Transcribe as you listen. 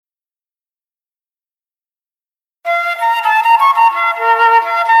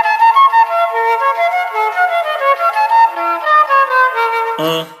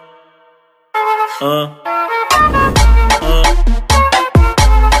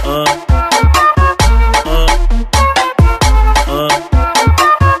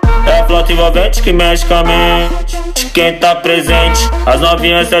envolvente que mexe com a mente de quem tá presente. As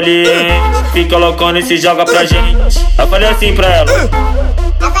novinhas salientes fica loucona e se joga pra gente. Eu falei assim pra ela.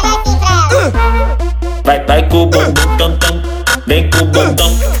 Vai com o bumbum tam tam, vem com o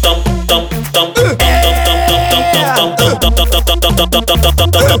bumbum tam tam tam tam tam tam tam tam tam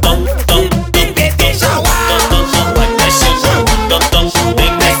tam tam tam.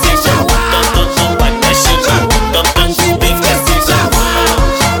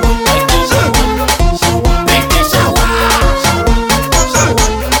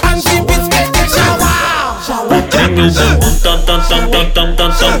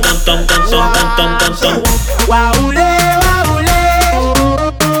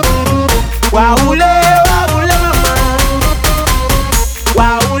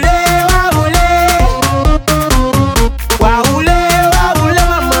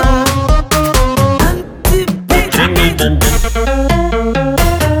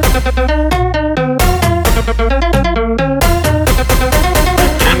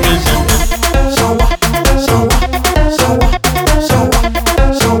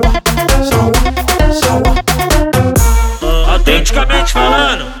 Autenticamente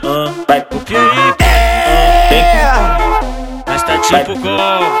falando, Vai pro Fioti, mas tá tipo com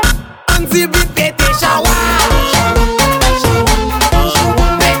AndyBeatzZ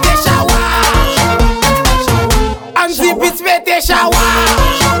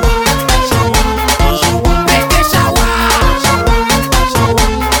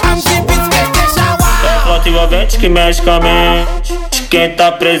envolvente que mexe com a mente de quem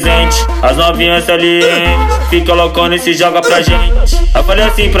tá presente. As novinhas salientes fica loucona e se joga pra gente. Eu falei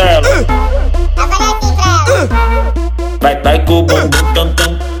assim pra ela. Vai com o bumbum tam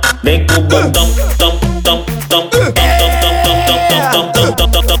tam, vem com o bumbum tam tam tam tam tam tam tam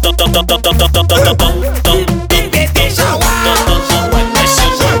tam tam tam.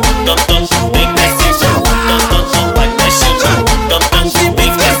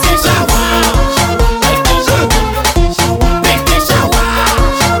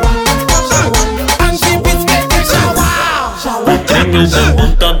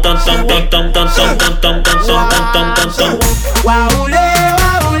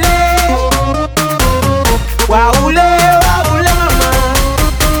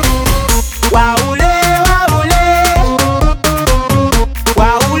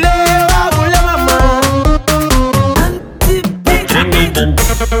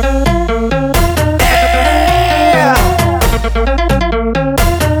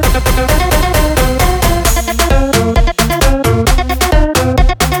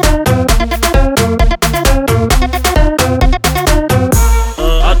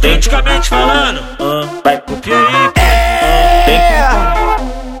 autenticamente falando, Vai pro Fioti,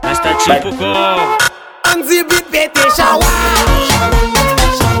 mas tá tipo com AndyBeatzZ